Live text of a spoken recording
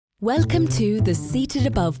Welcome to the Seated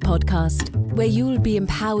Above podcast, where you will be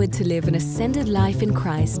empowered to live an ascended life in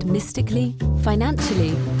Christ mystically,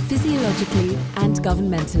 financially, physiologically, and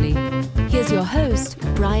governmentally. Here's your host,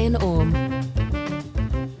 Brian Orm.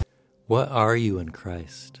 What are you in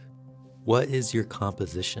Christ? What is your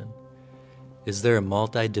composition? Is there a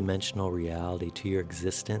multidimensional reality to your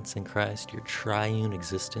existence in Christ, your triune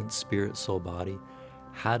existence, spirit, soul, body?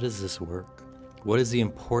 How does this work? What is the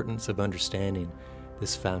importance of understanding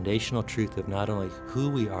this foundational truth of not only who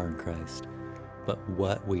we are in Christ, but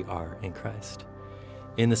what we are in Christ?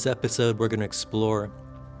 In this episode, we're going to explore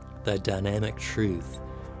the dynamic truth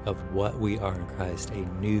of what we are in Christ, a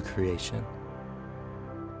new creation.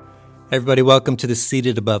 Everybody, welcome to the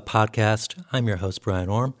Seated Above podcast. I'm your host, Brian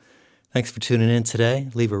Orm. Thanks for tuning in today.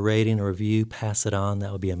 Leave a rating, a review, pass it on.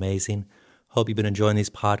 That would be amazing. Hope you've been enjoying these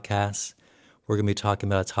podcasts. We're going to be talking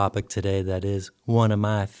about a topic today that is one of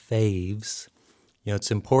my faves. You know,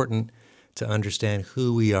 it's important to understand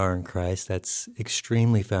who we are in Christ. That's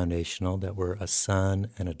extremely foundational, that we're a son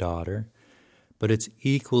and a daughter. But it's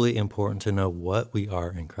equally important to know what we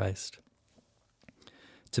are in Christ.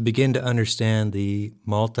 To begin to understand the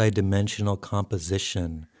multidimensional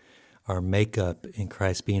composition, our makeup in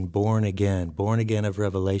Christ, being born again of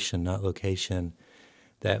revelation, not location,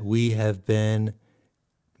 that we have been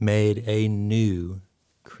made a new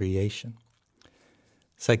creation.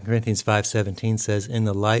 2 Corinthians 5:17 says, "In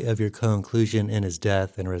the light of your co-inclusion in his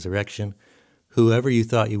death and resurrection, whoever you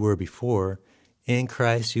thought you were before, in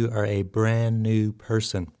Christ you are a brand new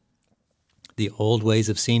person. The old ways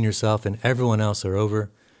of seeing yourself and everyone else are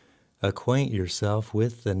over. Acquaint yourself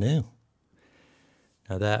with the new."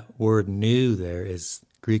 Now that word new there is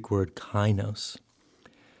Greek word kainos.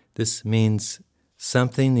 This means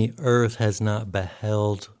something the earth has not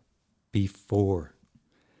beheld before.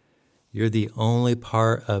 You're the only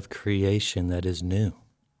part of creation that is new.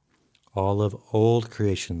 All of old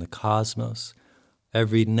creation, the cosmos,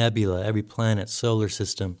 every nebula, every planet, solar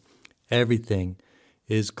system, everything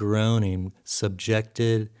is groaning,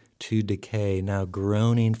 subjected to decay, now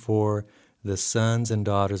groaning for the sons and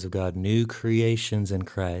daughters of God, new creations in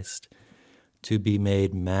Christ, to be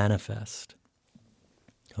made manifest.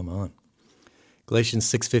 Come on. Galatians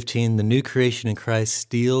 6:15, the new creation in Christ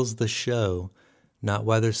steals the show, not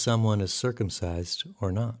whether someone is circumcised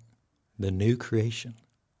or not. The new creation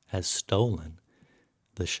has stolen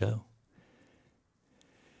the show.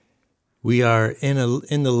 We are, in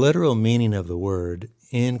the literal meaning of the word,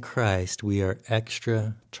 in Christ, we are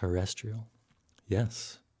extraterrestrial.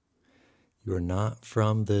 Yes, you are not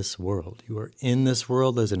from this world. You are in this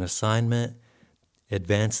world as an assignment,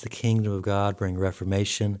 advance the kingdom of God, bring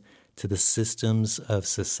reformation to the systems of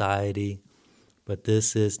society. But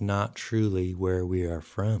this is not truly where we are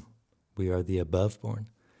from. We are the aboveborn.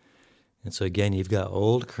 And so again, you've got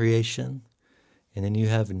old creation, and then you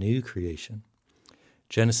have new creation.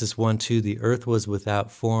 Genesis 1:2, the earth was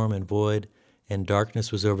without form and void, and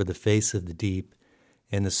darkness was over the face of the deep,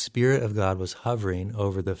 and the Spirit of God was hovering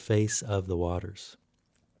over the face of the waters.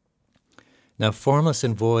 Now, formless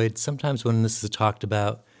and void, sometimes when this is talked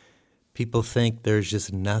about, people think there's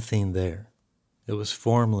just nothing there. It was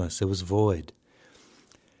formless, it was void.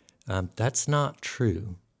 That's not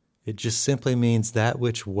true. It just simply means that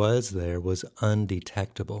which was there was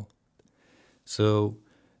undetectable. So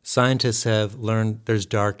scientists have learned there's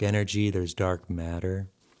dark energy, there's dark matter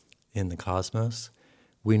in the cosmos.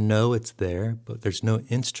 We know it's there, but there's no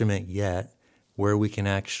instrument yet where we can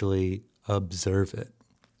actually observe it.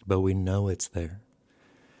 But we know it's there.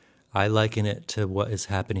 I liken it to what is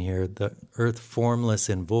happening here. The earth formless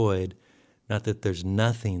and void, not that there's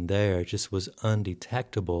nothing there, it just was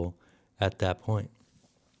undetectable at that point.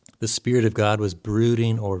 The Spirit of God was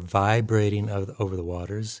brooding or vibrating over the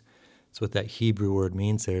waters. That's what that Hebrew word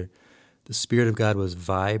means there. The Spirit of God was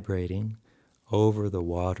vibrating over the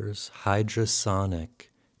waters, hydrosonic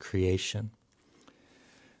creation.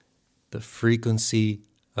 The frequency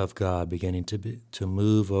of God beginning to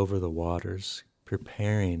move over the waters,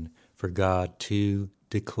 preparing for God to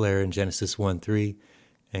declare in Genesis 1:3,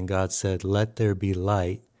 and God said, "Let there be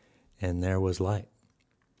light," and there was light.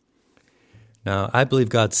 Now, I believe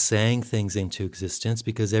God sang things into existence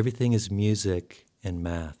because everything is music and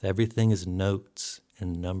math. Everything is notes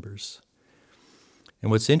and numbers.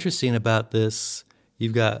 And what's interesting about this,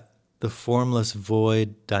 you've got the formless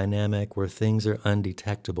void dynamic where things are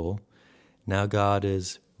undetectable. Now God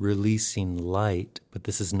is releasing light, but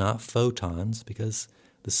this is not photons because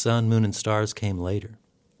the sun, moon, and stars came later.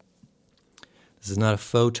 This is not a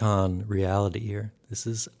photon reality here. This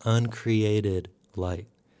is uncreated light.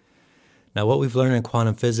 Now, what we've learned in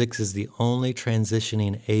quantum physics is the only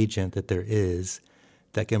transitioning agent that there is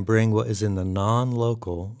that can bring what is in the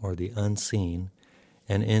non-local or the unseen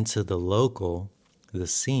and into the local, the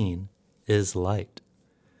seen, is light.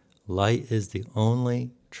 Light is the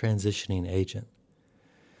only transitioning agent.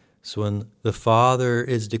 So when the Father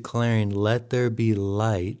is declaring, let there be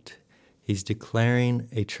light, he's declaring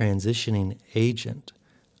a transitioning agent,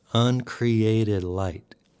 uncreated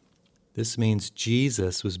light. This means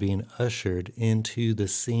Jesus was being ushered into the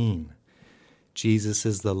scene. Jesus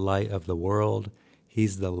is the light of the world.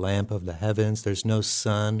 He's the lamp of the heavens. There's no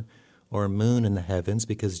sun or moon in the heavens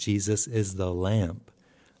because Jesus is the lamp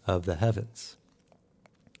of the heavens.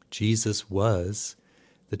 Jesus was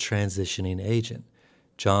the transitioning agent.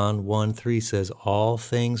 John 1:3 says, all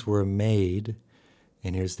things were made,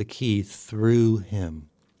 and here's the key, through him.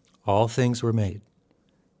 All things were made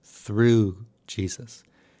through Jesus.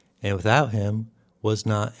 And without him was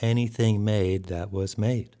not anything made that was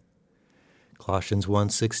made. Colossians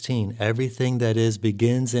 1:16, everything that is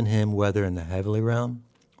begins in him, whether in the heavenly realm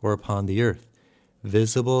or upon the earth,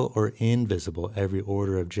 visible or invisible, every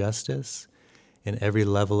order of justice and every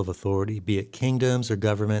level of authority, be it kingdoms or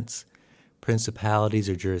governments, principalities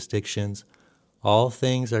or jurisdictions, all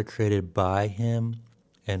things are created by him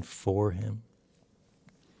and for him.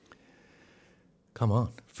 Come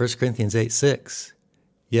on. 1 Corinthians 8:6,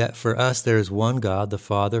 yet for us there is one God, the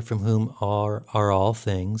Father, from whom are all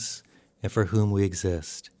things, and for whom we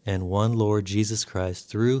exist, and one Lord Jesus Christ,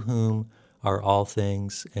 through whom are all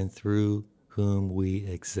things, and through whom we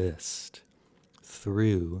exist.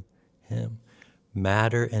 Through him.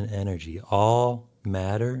 Matter and energy, all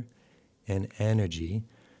matter and energy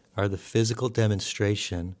are the physical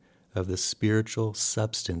demonstration of the spiritual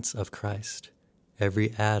substance of Christ.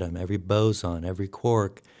 Every atom, every boson, every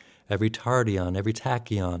quark, every tachyon, every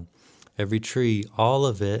tachyon, every tree, all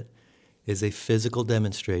of it is a physical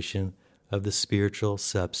demonstration of the spiritual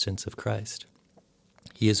substance of Christ.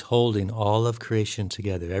 He is holding all of creation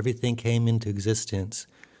together. Everything came into existence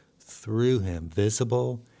through him,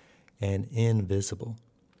 visible and invisible.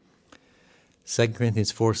 2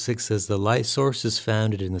 Corinthians 4:6 says, the light source is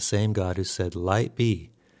founded in the same God who said, light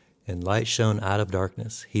be, and light shone out of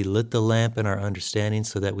darkness. He lit the lamp in our understanding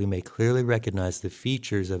so that we may clearly recognize the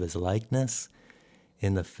features of his likeness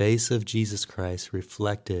in the face of Jesus Christ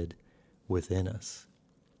reflected within us.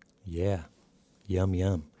 Yeah, yum,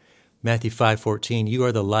 yum. Matthew 5:14, you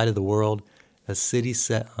are the light of the world. A city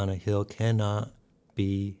set on a hill cannot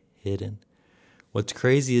be hidden. What's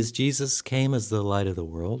crazy is Jesus came as the light of the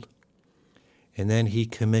world, and then he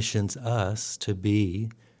commissions us to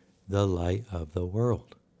be the light of the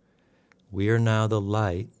world. We are now the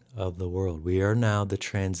light of the world. We are now the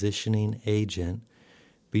transitioning agent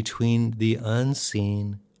between the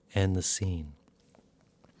unseen and the seen.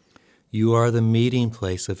 You are the meeting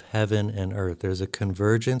place of heaven and earth. There's a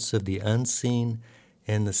convergence of the unseen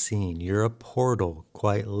and the seen. You're a portal,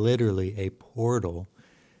 quite literally a portal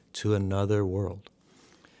to another world.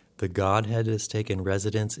 The Godhead has taken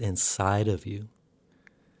residence inside of you.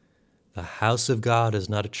 The house of God is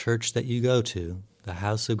not a church that you go to. The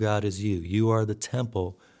house of God is you. You are the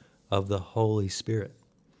temple of the Holy Spirit.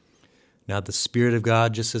 Now the Spirit of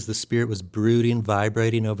God, just as the Spirit was brooding,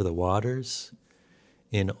 vibrating over the waters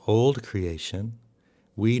in old creation,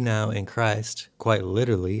 we now in Christ, quite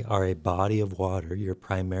literally, are a body of water. You're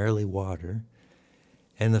primarily water.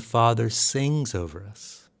 And the Father sings over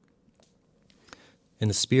us. And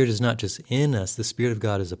the Spirit is not just in us, the Spirit of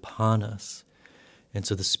God is upon us. And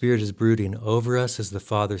so the Spirit is brooding over us as the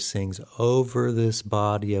Father sings over this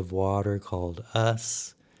body of water called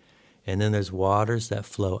us. And then there's waters that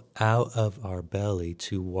flow out of our belly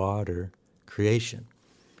to water creation.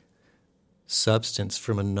 Substance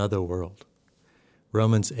from another world.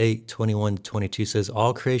 Romans 8:21-22 says,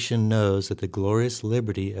 all creation knows that the glorious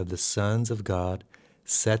liberty of the sons of God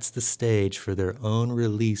sets the stage for their own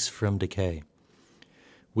release from decay.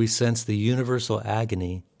 We sense the universal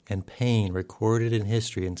agony and pain recorded in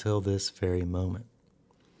history until this very moment.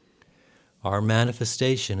 Our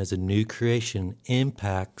manifestation as a new creation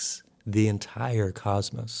impacts the entire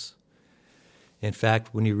cosmos. In fact,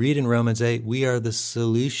 when you read in Romans 8, we are the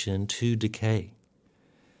solution to decay.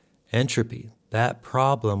 Entropy, that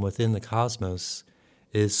problem within the cosmos,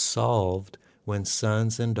 is solved when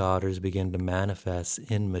sons and daughters begin to manifest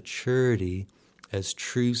in maturity as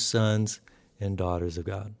true sons and daughters of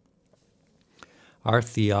God. Our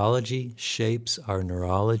theology shapes our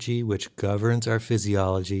neurology, which governs our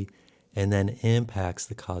physiology and then impacts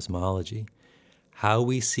the cosmology. How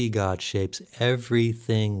we see God shapes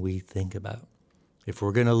everything we think about. If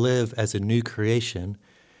we're going to live as a new creation,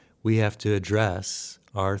 we have to address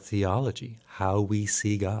our theology, how we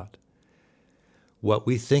see God. What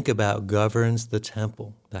we think about governs the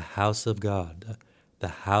temple, the house of God, the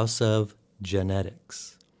house of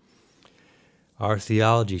genetics. Our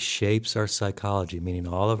theology shapes our psychology, meaning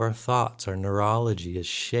all of our thoughts, our neurology is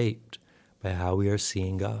shaped by how we are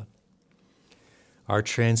seeing God. Our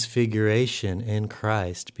transfiguration in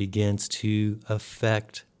Christ begins to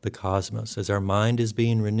affect the cosmos. As our mind is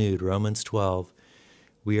being renewed, Romans 12,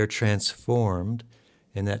 we are transformed,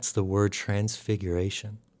 and that's the word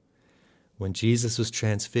transfiguration. When Jesus was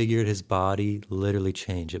transfigured, his body literally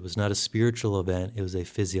changed. It was not a spiritual event, it was a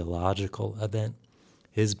physiological event.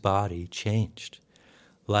 His body changed.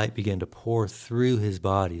 Light began to pour through his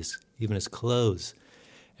body, even his clothes.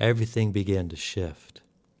 Everything began to shift.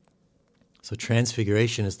 So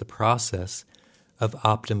transfiguration is the process of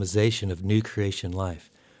optimization of new creation life.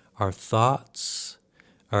 Our thoughts,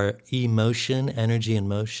 our emotion, energy and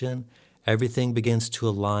motion, everything begins to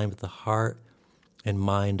align with the heart and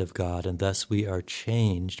mind of God, and thus we are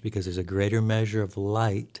changed because there's a greater measure of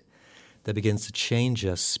light that begins to change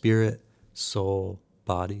us, spirit, soul,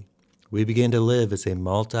 body. We begin to live as a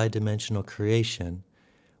multidimensional creation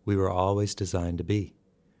we were always designed to be.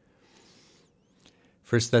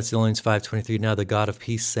 1 Thessalonians 5:23, now the God of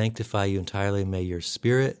peace sanctify you entirely, may your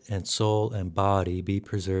spirit and soul and body be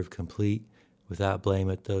preserved complete without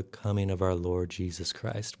blame at the coming of our Lord Jesus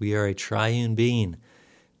Christ. We are a triune being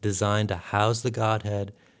designed to house the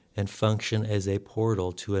Godhead and function as a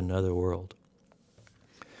portal to another world.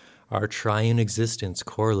 Our triune existence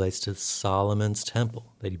correlates to Solomon's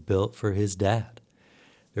temple that he built for his dad.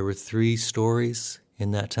 There were 3 stories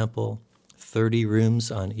in that temple, 30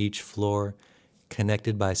 rooms on each floor,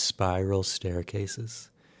 connected by spiral staircases.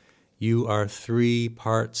 You are 3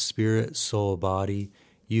 parts spirit, soul, body.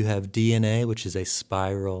 You have DNA, which is a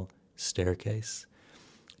spiral staircase.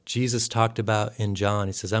 Jesus talked about in John,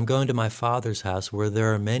 he says, I'm going to my Father's house where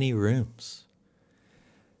there are many rooms.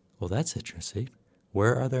 Well, that's interesting.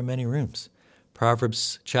 Where are there many rooms?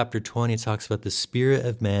 Proverbs chapter 20 talks about the spirit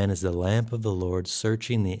of man is the lamp of the Lord,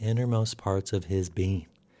 searching the innermost parts of his being.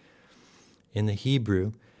 In the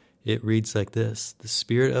Hebrew, it reads like this, the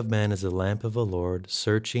spirit of man is the lamp of the Lord,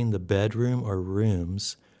 searching the bedroom or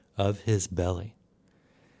rooms of his belly.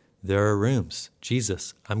 There are rooms.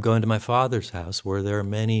 Jesus, I'm going to my Father's house where there are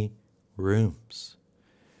many rooms.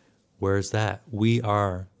 Where's that? We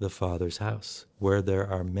are the Father's house where there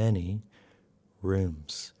are many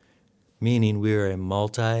rooms, meaning we are a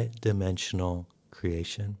multi-dimensional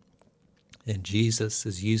creation. And Jesus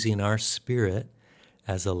is using our spirit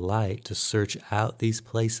as a light to search out these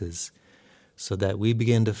places so that we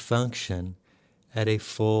begin to function at a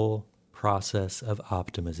full process of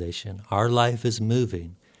optimization. Our life is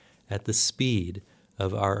moving at the speed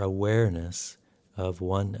of our awareness of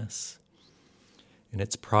oneness. And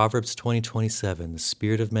it's Proverbs 20:27. The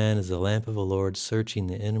spirit of man is the lamp of the Lord, searching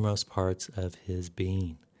the innermost parts of his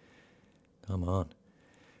being. Come on.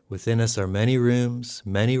 Within us are many rooms,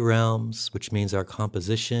 many realms, which means our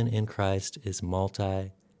composition in Christ is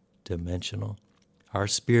multi-dimensional. Our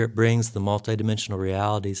spirit brings the multi-dimensional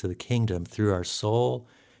realities of the kingdom through our soul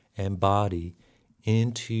and body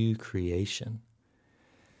into creation.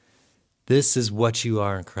 This is what you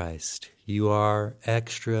are in Christ. You are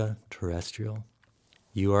extraterrestrial.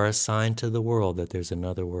 You are a sign to the world that there's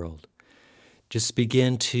another world. Just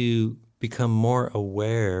begin to become more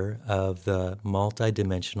aware of the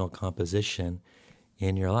multidimensional composition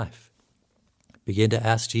in your life. Begin to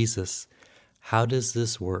ask Jesus, how does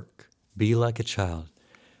this work? Be like a child.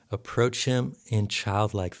 Approach him in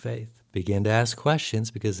childlike faith. Begin to ask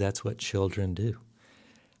questions because that's what children do.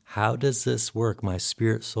 How does this work, my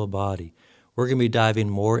spirit, soul, body? We're going to be diving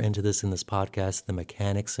more into this in this podcast, the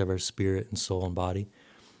mechanics of our spirit and soul and body.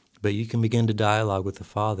 But you can begin to dialogue with the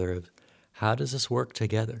Father of how does this work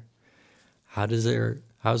together? How's there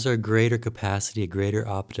a greater capacity, a greater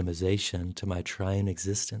optimization to my triune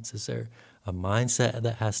existence? Is there a mindset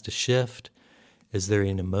that has to shift? Is there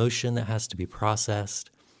an emotion that has to be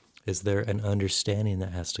processed? Is there an understanding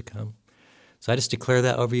that has to come? So I just declare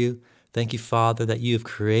that over you. Thank you, Father, that you have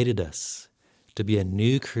created us to be a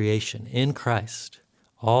new creation in Christ.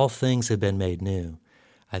 All things have been made new.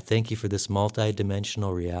 I thank you for this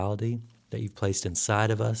multidimensional reality that you've placed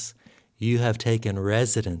inside of us. You have taken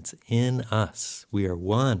residence in us. We are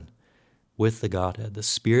one with the Godhead. The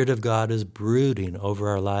Spirit of God is brooding over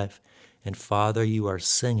our life. And Father, you are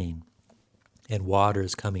singing, and water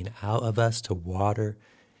is coming out of us to water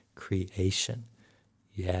creation.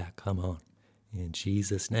 Yeah, come on. In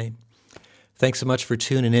Jesus' name. Thanks so much for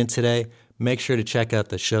tuning in today. Make sure to check out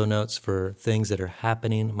the show notes for things that are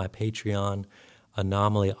happening. My Patreon,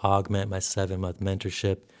 Anomaly Augment, my 7-month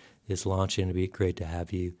mentorship is launching. It'd be great to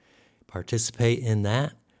have you participate in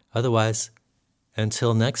that. Otherwise,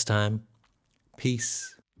 until next time,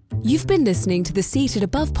 peace. You've been listening to the Seated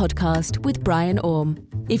Above podcast with Brian Orme.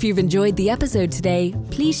 If you've enjoyed the episode today,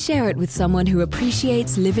 please share it with someone who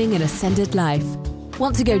appreciates living an ascended life.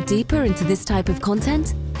 Want to go deeper into this type of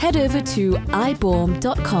content? Head over to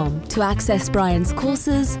iborm.com to access Brian's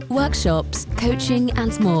courses, workshops, coaching,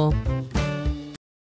 and more.